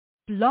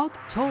Blog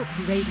Talk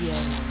Radio.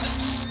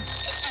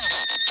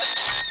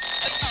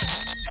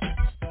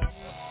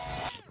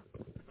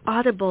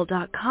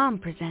 Audible.com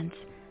presents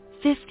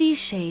 50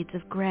 Shades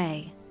of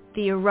Grey,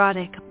 the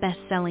erotic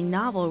best-selling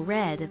novel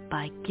read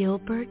by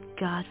Gilbert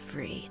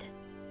Gottfried.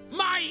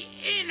 My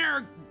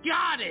inner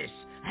goddess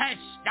has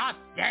stopped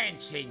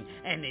dancing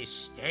and is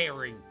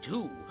staring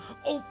too,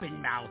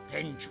 open-mouthed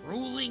and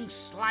drooling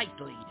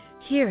slightly.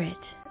 Hear it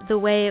the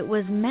way it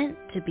was meant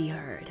to be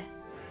heard.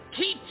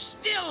 Keep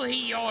still,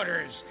 he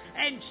orders,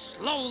 and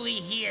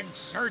slowly he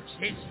inserts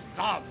his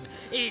thumb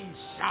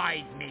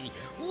inside me,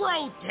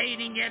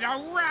 rotating it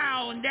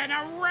around and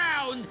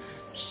around,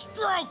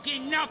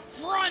 stroking the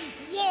front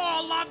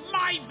wall of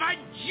my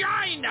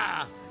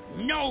vagina.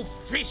 No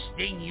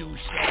fisting, you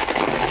say.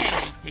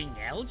 Anything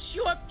else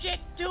you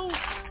object to?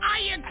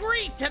 I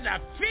agree to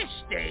the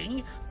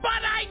fisting, but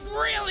I'd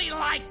really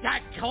like to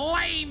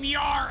claim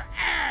your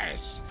ass.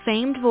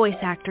 Famed voice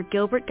actor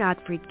Gilbert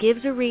Gottfried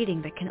gives a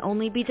reading that can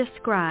only be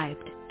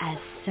described as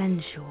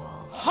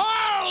sensual.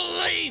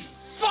 Holy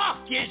fuck,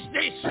 is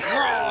this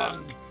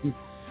wrong?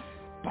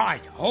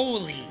 But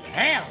holy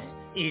hell,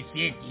 is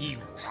it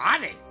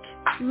erotic?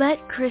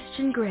 Let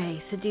Christian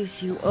Grey seduce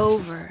you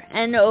over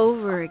and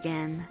over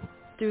again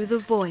through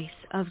the voice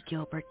of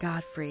Gilbert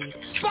Gottfried.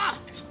 But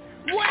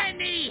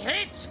when he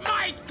hits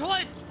my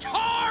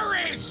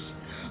clitoris,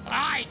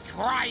 I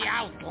cry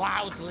out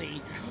loudly.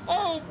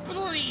 Oh,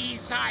 please,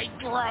 I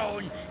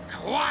groan.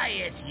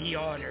 Quiet, he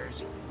orders,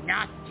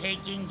 not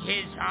taking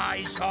his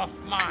eyes off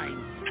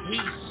mine. He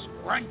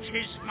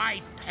scrunches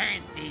my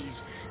panties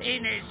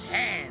in his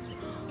hand,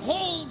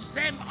 holds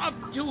them up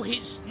to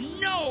his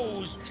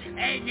nose,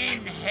 and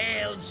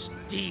inhales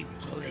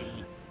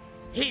deeply.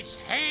 His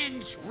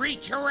hands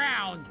reach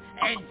around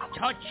and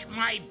touch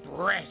my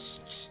breasts,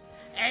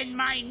 and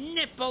my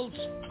nipples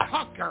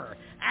pucker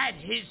at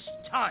his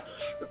touch.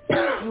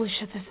 Holy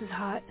shit, this is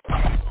hot.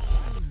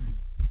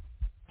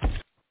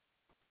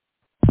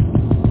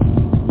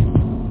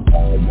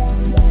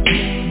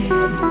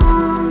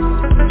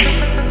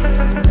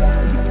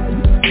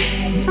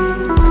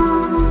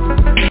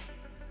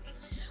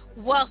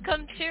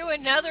 Welcome to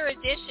another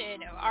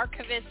edition of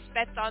Archivist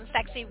Bets on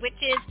Sexy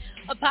Witches,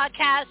 a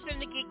podcast from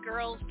the Geek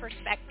Girl's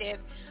perspective.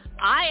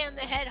 I am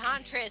the head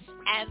huntress,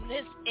 and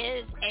this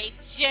is a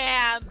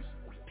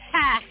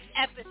jam-packed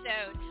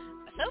episode.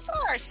 So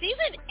far,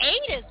 season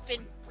 8 has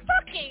been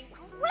fucking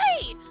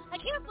great. I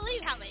can't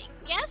believe how many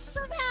guests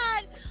I've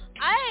had.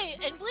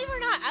 And believe it or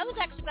not, I was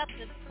actually about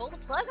to pull the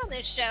plug on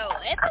this show.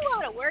 It's a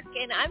lot of work,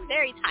 and I'm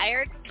very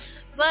tired.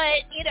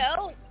 But,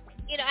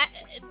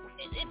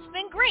 it's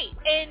been great.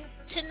 And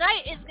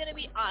tonight is going to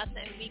be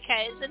awesome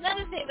because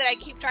another thing that I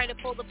keep trying to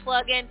pull the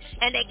plug in,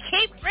 and they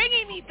keep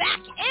bringing me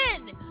back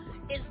in,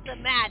 is the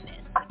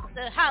madness.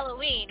 The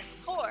Halloween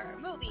horror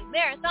movie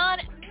marathon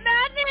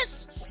madness.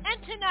 And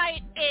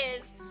tonight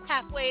is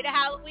halfway to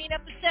Halloween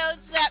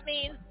episode, so that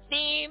means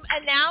theme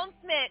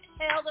announcement.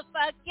 Hell the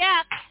fuck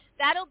yeah.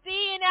 That'll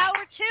be in hour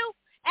 2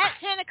 at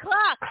 10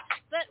 o'clock.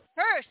 But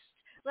first,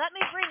 let me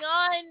bring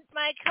on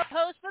my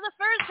co-host for the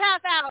first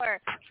half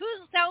hour, who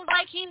sounds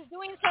like he's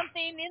doing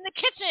something in the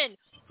kitchen.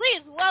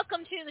 Please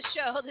welcome to the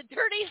show the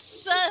dirty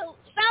South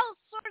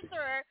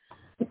Sorcerer,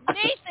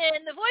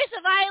 Nathan, the voice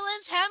of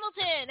Islands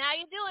Hamilton. How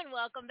you doing?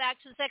 Welcome back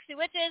to the Sexy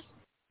Witches.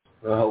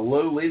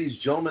 Hello, ladies,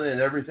 gentlemen,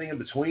 and everything in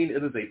between.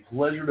 It is a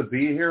pleasure to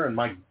be here, and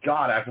my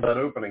God, after that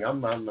opening,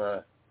 I'm kind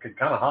of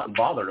hot and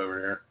bothered over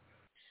here.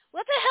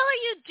 What the hell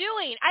are you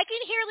doing? I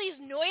can hear these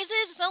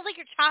noises. It sounds like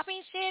you're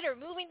chopping shit or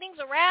moving things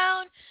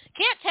around.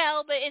 Can't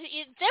tell, but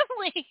it's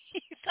definitely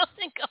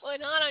something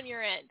going on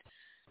your end.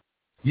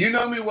 You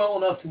know me well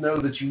enough to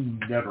know that you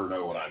never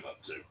know what I'm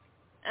up to.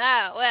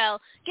 Oh,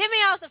 well, get me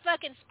off the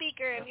fucking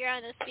speaker if you're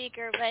on the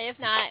speaker, but if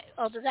not,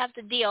 I'll just have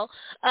to deal.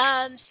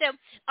 So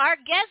our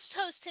guest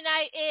host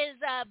tonight is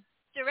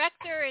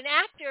director and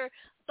actor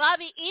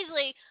Bobby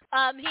Easley.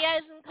 He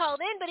hasn't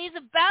called in, but he's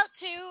about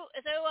to,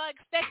 so I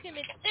expect him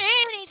at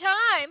any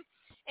time.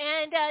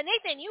 And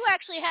Nathan, you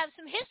actually have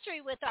some history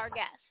with our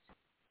guest.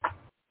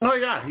 Oh,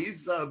 yeah. He's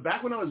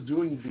back when I was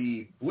doing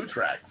the Blue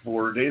Track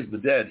for Days of the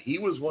Dead, he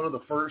was one of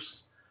the first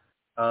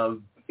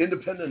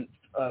independent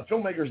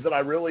filmmakers that I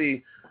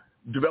really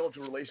developed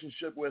a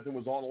relationship with and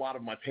was on a lot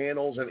of my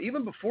panels. And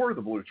even before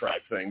the Blue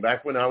Track thing,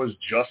 back when I was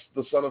just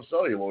the son of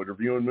celluloid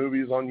reviewing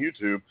movies on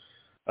YouTube,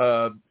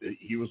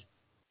 he was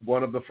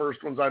one of the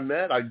first ones I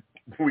met.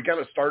 We kind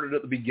of started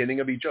at the beginning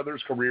of each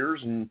other's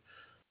careers and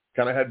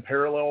kind of had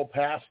parallel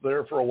paths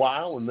there for a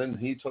while, and then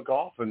he took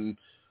off, and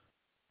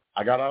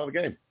I got out of the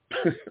game.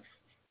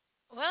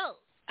 Well,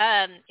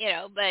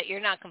 but you're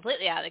not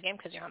completely out of the game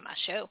because you're on my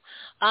show.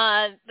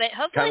 But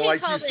hopefully, kind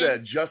of like you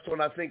said, just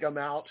when I think I'm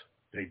out,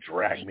 they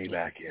drag me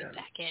back in.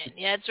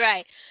 Yeah, that's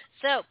right.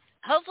 So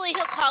hopefully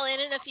he'll call in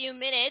a few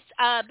minutes.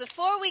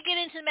 Before we get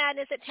into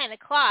madness at 10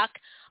 o'clock,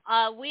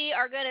 we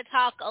are going to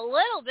talk a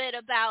little bit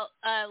about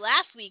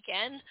last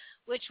weekend,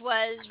 which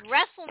was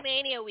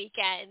WrestleMania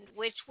weekend,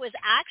 which was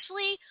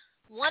actually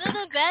one of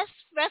the best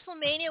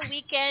WrestleMania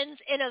weekends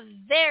in a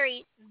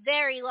very,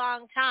 very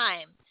long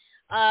time.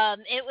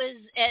 It was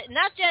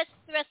not just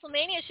the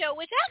WrestleMania show,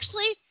 which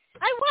actually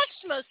I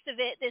watched most of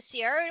it this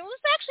year, and it was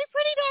actually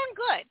pretty darn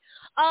good.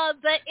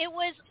 But it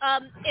was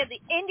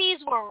the Indies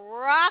were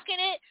rocking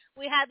it.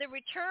 We had the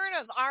return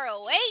of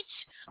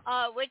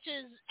ROH, which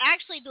is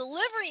actually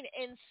delivering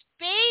in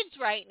spades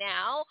right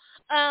now.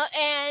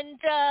 And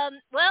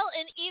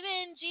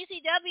even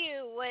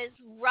GCW was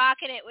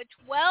rocking it with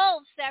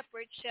 12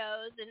 separate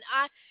shows, and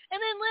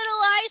then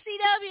little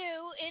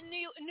ICW in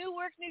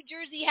Newark, New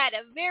Jersey had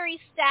a very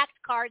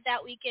stacked card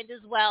that weekend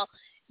as well,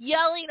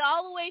 yelling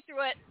all the way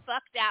through it,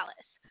 fuck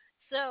Dallas.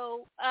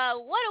 So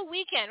what a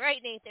weekend,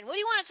 right, Nathan? What do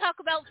you want to talk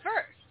about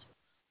first?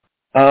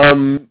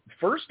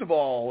 First of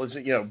all,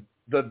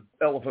 the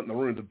elephant in the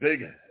room, the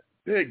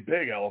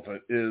big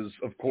elephant is,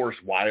 of course,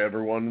 why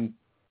everyone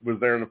was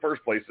there in the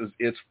first place.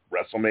 It's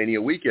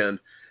WrestleMania weekend.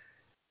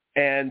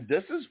 And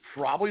this is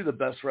probably the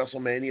best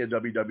WrestleMania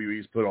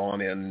WWE's put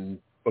on in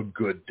a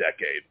good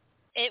decade.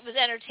 It was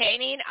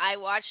entertaining. I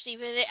watched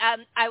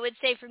I would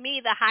say for me,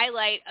 the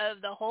highlight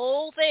of the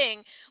whole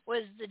thing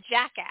was the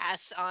Jackass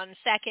on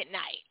second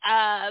night,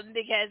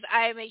 because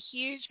I'm a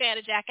huge fan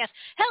of Jackass.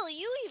 Hell,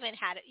 you even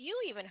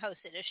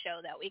hosted a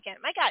show that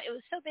weekend. My God, it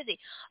was so busy.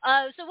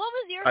 So what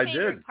was your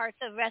favorite parts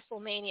of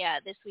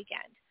WrestleMania this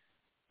weekend?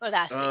 Or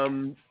last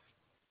weekend?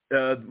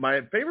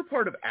 My favorite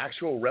part of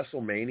actual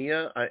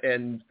WrestleMania,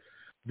 and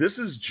this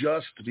is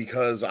just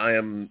because I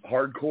am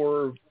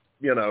hardcore,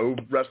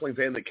 wrestling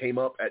fan that came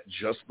up at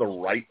just the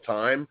right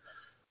time,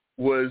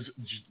 was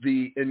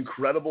the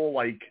incredible,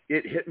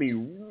 it hit me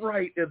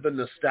right in the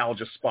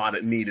nostalgia spot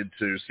it needed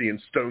to, seeing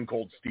Stone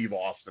Cold Steve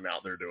Austin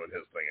out there doing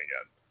his thing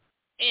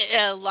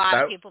again. A lot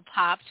of people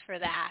popped for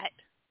that.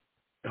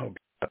 Oh,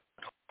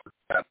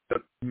 God.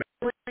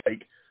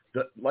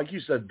 Like you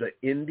said, the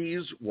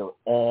Indies were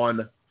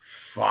on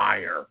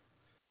fire.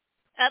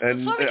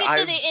 Before we get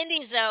to the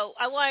Indies, though,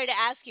 I wanted to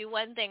ask you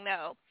one thing,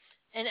 though.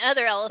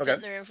 Another elephant in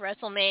the room for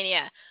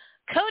WrestleMania.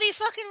 Cody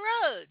fucking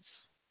Rhodes.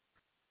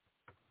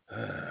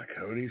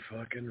 Cody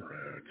fucking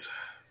Rhodes.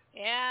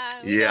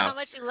 Yeah, we know how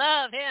much you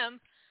love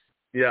him.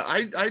 Yeah,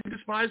 I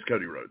despise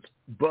Cody Rhodes.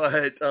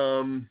 But,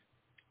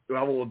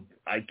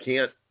 I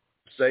can't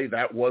say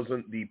that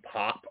wasn't the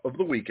pop of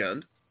the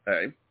weekend,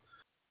 A.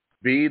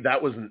 B,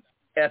 that was an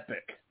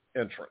epic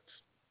entrance.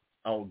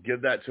 I'll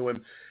give that to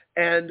him.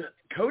 And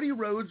Cody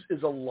Rhodes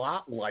is a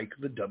lot like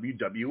the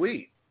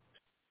WWE.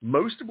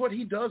 Most of what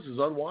he does is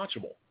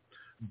unwatchable,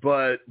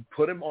 but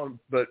put on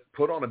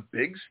a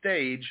big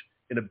stage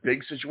in a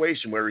big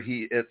situation where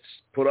it's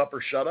put up or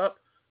shut up,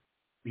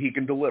 he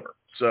can deliver.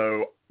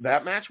 So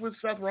that match with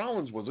Seth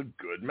Rollins was a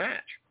good match.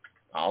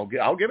 I'll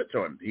give it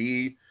to him.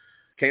 He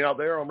came out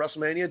there on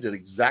WrestleMania, did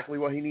exactly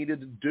what he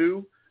needed to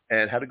do,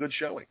 and had a good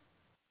showing.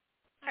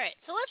 All right,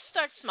 so let's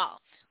start small.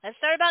 Let's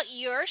start about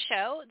your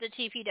show, the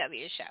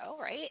TPW show,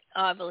 right?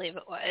 I believe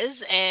it was,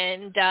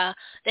 and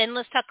then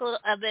let's talk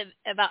a bit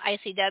about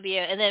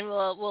ICW, and then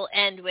we'll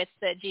end with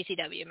the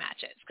GCW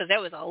matches, because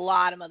there was a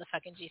lot of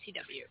motherfucking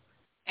GCW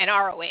and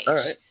ROH. All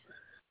right.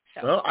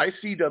 So. Well,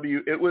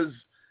 ICW,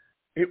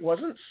 it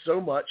wasn't so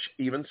much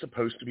even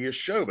supposed to be a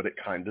show, but it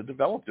kind of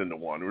developed into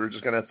one. We were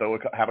just going to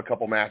have a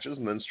couple matches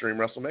and then stream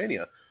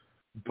WrestleMania,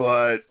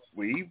 but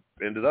we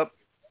ended up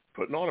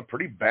putting on a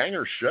pretty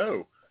banger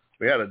show.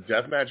 We had a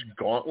deathmatch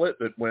gauntlet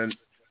that went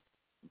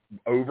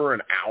over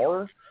an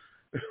hour.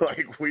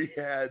 We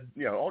had,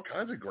 all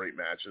kinds of great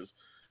matches.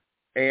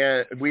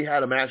 And we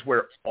had a match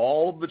where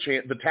all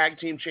the tag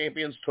team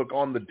champions took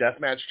on the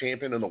deathmatch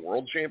champion and the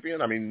world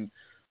champion. I mean,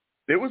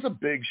 it was a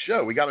big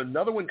show. We got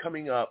another one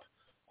coming up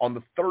on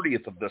the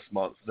 30th of this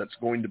month that's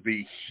going to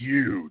be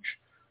huge.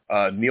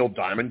 Neil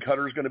Diamond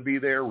Cutter is going to be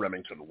there.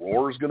 Remington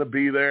Roar is going to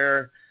be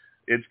there.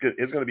 It's going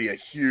to be a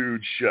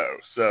huge show.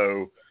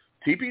 So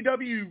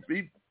TPW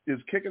is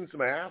kicking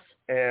some ass,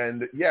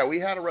 and we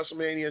had a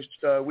WrestleMania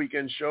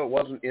weekend show. It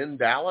wasn't in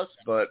Dallas,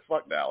 but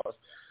fuck Dallas,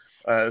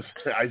 as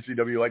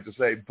ICW like to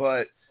say.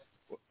 But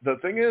the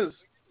thing is,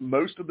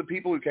 most of the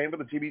people who came to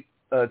the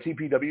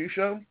TPW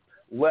show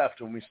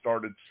left when we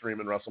started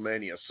streaming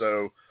WrestleMania.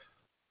 So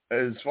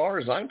as far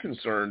as I'm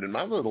concerned, in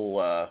my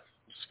little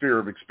sphere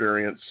of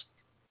experience,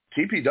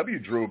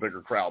 TPW drew a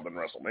bigger crowd than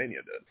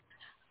WrestleMania did.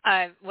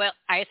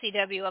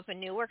 ICW up in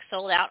Newark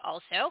sold out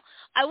also.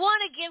 I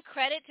want to give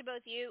credit to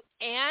both you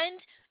and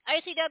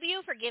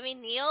ICW for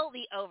giving Neil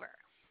the over.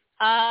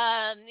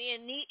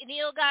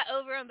 Neil got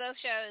over on both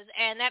shows,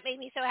 and that made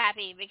me so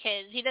happy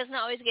because he doesn't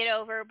always get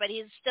over, but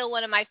he's still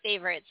one of my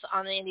favorites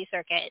on the indie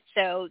circuit.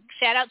 So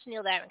shout out to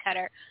Neil Diamond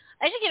Cutter.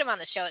 I should get him on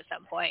the show at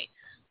some point.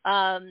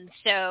 Also,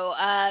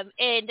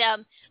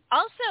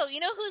 you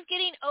know who's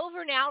getting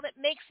over now that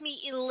makes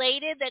me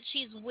elated that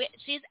she's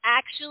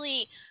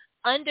actually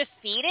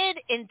undefeated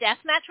in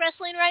deathmatch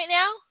wrestling right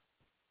now?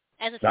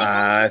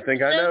 I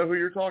think I know who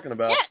you're talking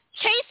about. Yeah,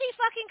 Chasey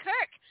fucking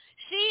Kirk.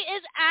 She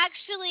is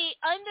actually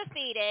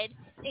undefeated,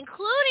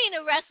 including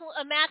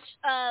a match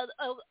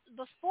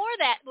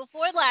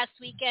before last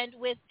weekend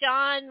with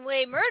John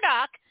Wayne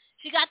Murdoch.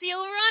 She got the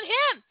over on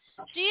him.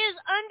 She is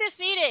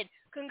undefeated.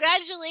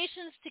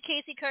 Congratulations to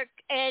Casey Kirk.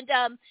 And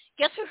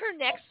guess who her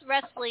next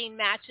wrestling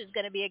match is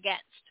going to be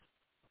against?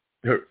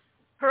 Who?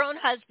 Her own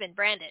husband,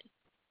 Brandon.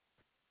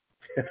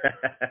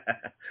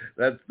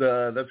 That's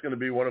going to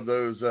be one of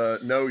those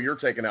no, you're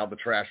taking out the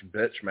trash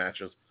bitch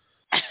matches.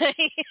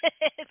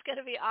 It's going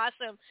to be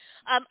awesome.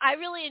 I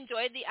really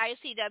enjoyed the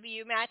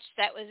ICW match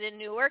that was in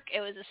Newark.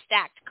 It was a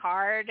stacked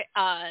card.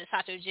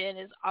 Sato Jin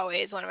is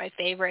always one of my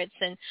favorites,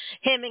 and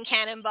him and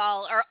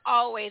Cannonball are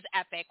always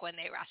epic when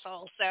they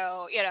wrestle.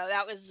 So,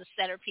 that was the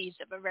centerpiece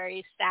of a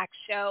very stacked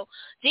show.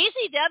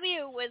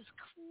 DCW was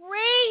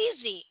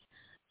crazy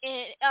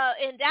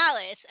in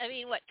Dallas.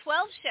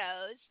 12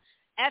 shows.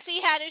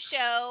 Effie had a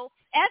show.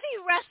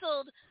 Effie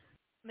wrestled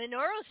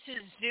Minoru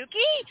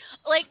Suzuki,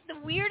 like the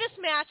weirdest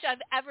match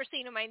I've ever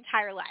seen in my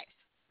entire life.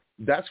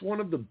 That's one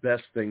of the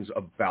best things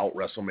about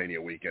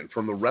WrestleMania weekend.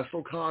 From the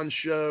WrestleCon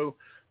show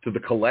to the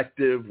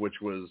Collective,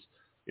 which was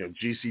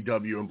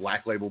GCW and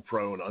Black Label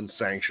Pro and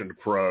Unsanctioned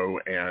Pro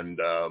and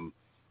a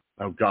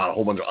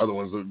whole bunch of other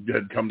ones that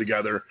had come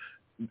together,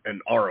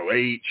 and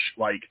ROH,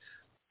 like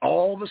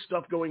all the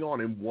stuff going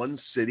on in one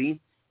city.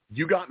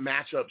 You got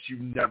matchups you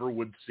never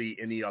would see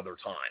any other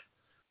time,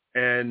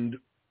 and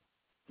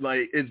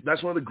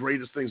that's one of the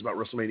greatest things about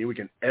WrestleMania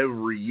weekend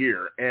every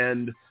year.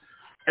 And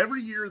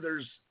every year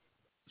there's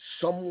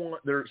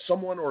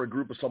someone or a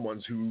group of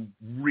someones who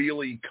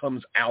really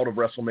comes out of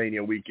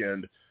WrestleMania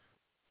weekend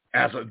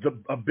as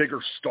a bigger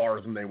star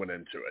than they went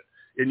into it.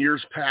 In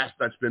years past,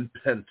 that's been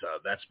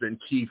Penta, that's been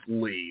Keith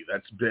Lee,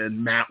 that's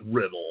been Matt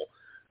Riddle,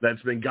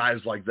 that's been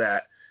guys like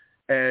that.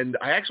 And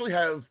I actually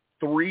have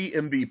 3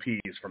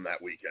 MVPs from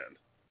that weekend.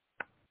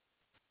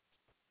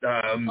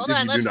 Hold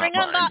on, let's bring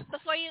them up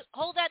before you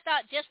hold that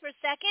thought just for a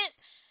second.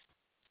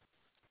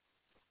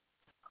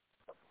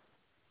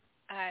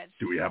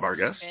 Do we have our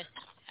guest?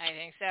 I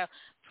think so.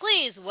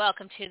 Please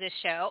welcome to the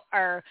show,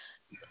 or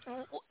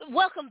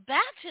welcome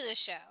back to the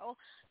show,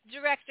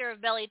 director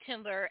of Belly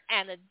Timber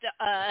and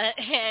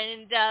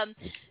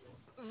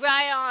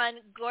Ryan,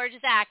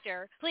 gorgeous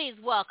actor. Please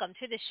welcome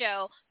to the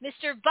show,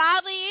 Mr.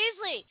 Bobby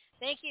Easley.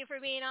 Thank you for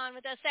being on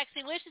with us,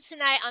 Sexy Wishes,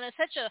 tonight on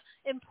such an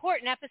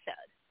important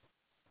episode.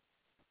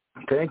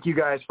 Thank you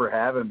guys for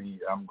having me.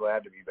 I'm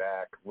glad to be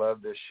back.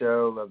 Love this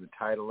show, love the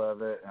title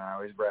of it, and I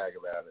always brag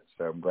about it,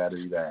 so I'm glad to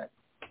be back.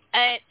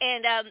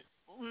 And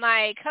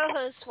my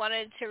co-host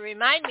wanted to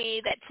remind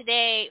me that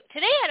today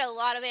had a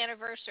lot of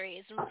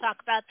anniversaries, and we'll talk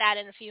about that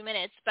in a few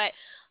minutes, but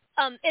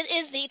it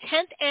is the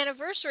 10th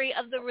anniversary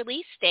of the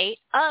release date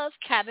of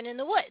Cabin in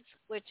the Woods,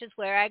 which is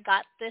where I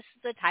got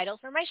the title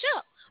for my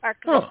show, or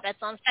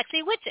that's on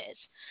Sexy Witches.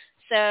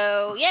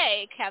 So,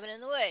 yay, Cabin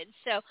in the Woods.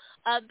 So,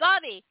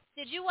 Bobby,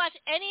 did you watch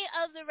any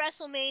of the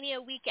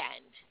WrestleMania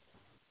weekend?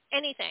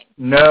 Anything?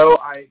 No,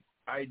 I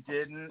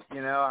didn't.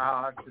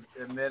 I'll have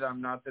to admit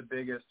I'm not the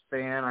biggest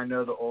fan. I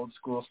know the old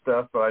school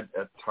stuff, but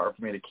it's hard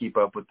for me to keep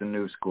up with the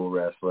new school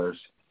wrestlers.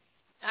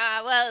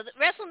 Well,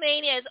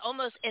 WrestleMania is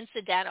almost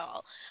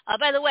incidental.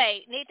 By the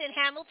way, Nathan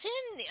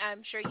Hamilton,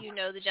 I'm sure you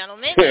know the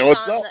gentleman. Hey,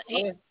 what's up?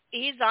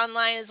 He's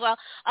online as well.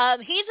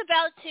 He's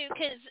about to,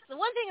 because the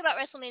one thing about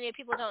WrestleMania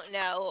people don't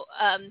know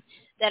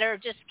that are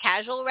just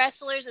casual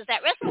wrestlers is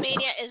that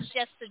WrestleMania is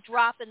just a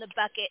drop in the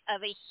bucket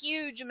of a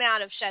huge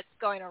amount of shit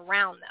going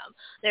around them.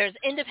 There's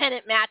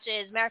independent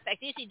matches. Matter of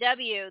fact,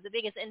 DCW, the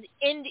biggest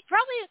indie,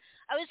 probably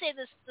I would say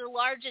the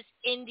largest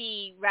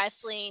indie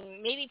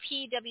wrestling, maybe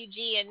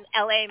PWG in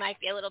LA might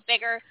be a little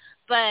bigger,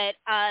 but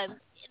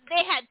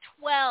they had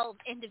 12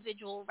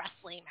 individual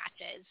wrestling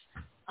matches.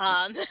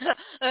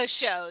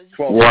 Shows.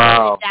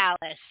 Wow. In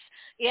Dallas.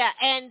 Yeah,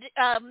 and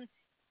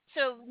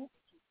so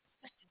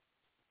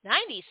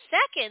 90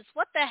 seconds.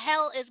 What the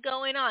hell is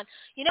going on?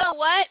 You know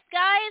what,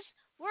 guys?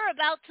 We're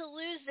about to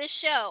lose this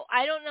show.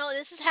 I don't know.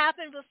 This has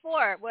happened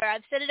before where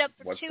I've set it up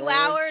for 2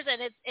 hours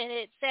and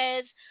it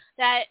says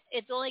that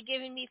it's only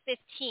giving me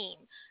 15.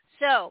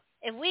 So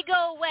if we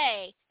go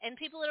away and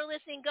people that are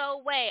listening go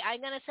away,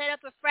 I'm going to set up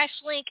a fresh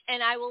link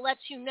and I will let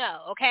you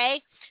know,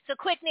 okay? So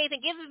quick,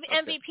 Nathan, give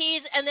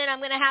MVPs and then I'm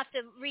going to have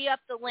to re-up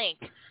the link.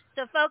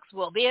 So, folks,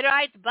 we'll be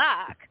right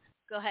back.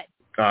 Go ahead.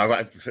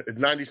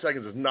 90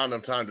 seconds is not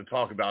enough time to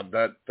talk about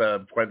that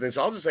quite thing.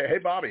 So I'll just say, hey,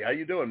 Bobby, how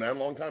you doing, man?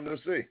 Long time no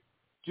see.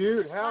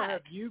 Dude, how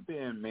have you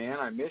been, man?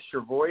 I miss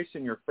your voice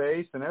and your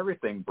face and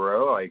everything,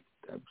 bro. I'm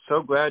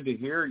so glad to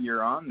hear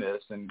you're on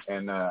this. And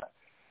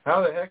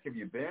how the heck have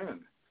you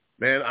been?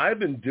 Man, I've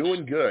been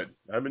doing good.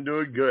 I'm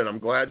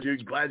glad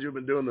you've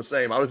been doing the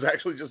same. I was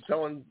actually just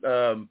telling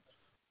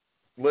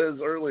Liz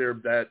earlier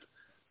that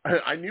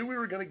I knew we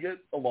were going to get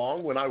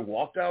along when I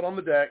walked out on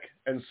the deck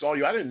and saw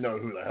you. I didn't know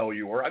who the hell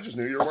you were. I just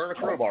knew you were wearing a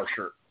Crowbar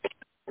shirt.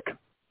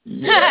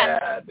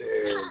 Yeah,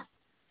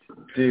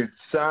 dude,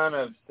 son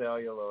of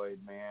celluloid,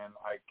 man.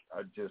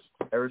 I just,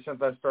 ever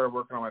since I started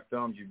working on my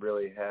films, you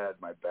really had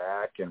my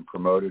back and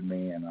promoted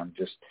me, and I'm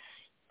just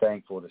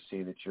thankful to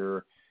see that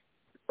you're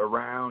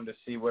around to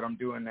see what I'm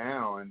doing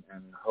now, and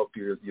hope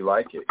you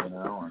like it, And,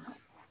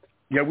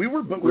 yeah, we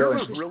were both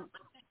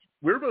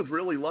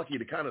really lucky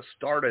to kind of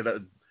start at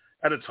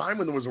a time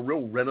when there was a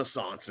real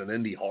renaissance in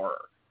indie horror.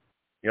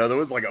 There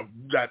was like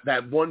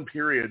that one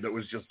period that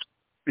was just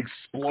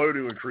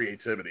exploding with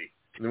creativity.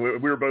 And we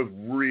were both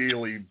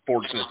really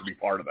fortunate to be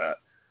part of that.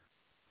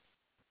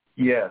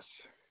 Yes.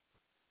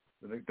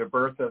 The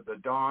birth of the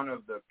dawn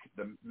of the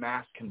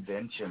mass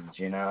conventions,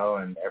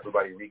 and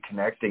everybody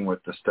reconnecting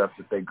with the stuff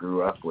that they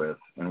grew up with.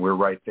 And we're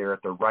right there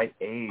at the right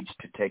age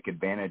to take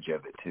advantage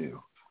of it,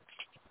 too.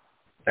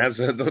 As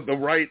the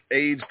right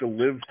age to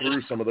live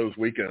through some of those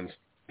weekends.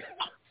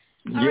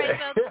 All right,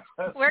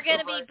 folks. We're going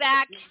to be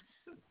back.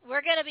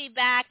 We're going to be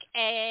back,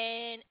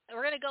 and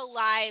we're going to go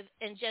live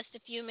in just a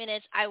few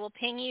minutes. I will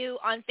ping you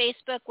on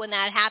Facebook when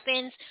that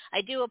happens.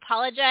 I do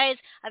apologize.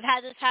 I've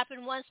had this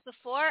happen once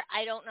before.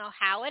 I don't know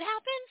how it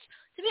happens,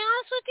 to be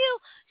honest with you.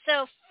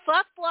 So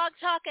fuck Blog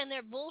Talk and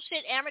their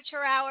bullshit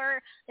amateur hour.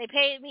 They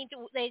pay me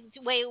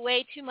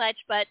way too much.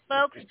 But,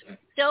 folks,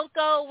 don't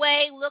go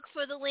away. Look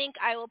for the link.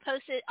 I will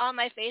post it on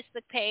my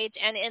Facebook page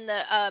and in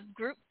the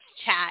group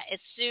chat as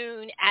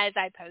soon as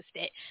I post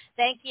it.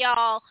 Thank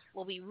y'all.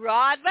 We'll be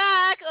right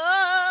back.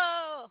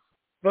 Oh!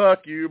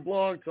 Fuck you,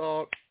 Blog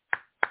Talk.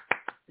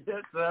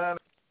 Yes,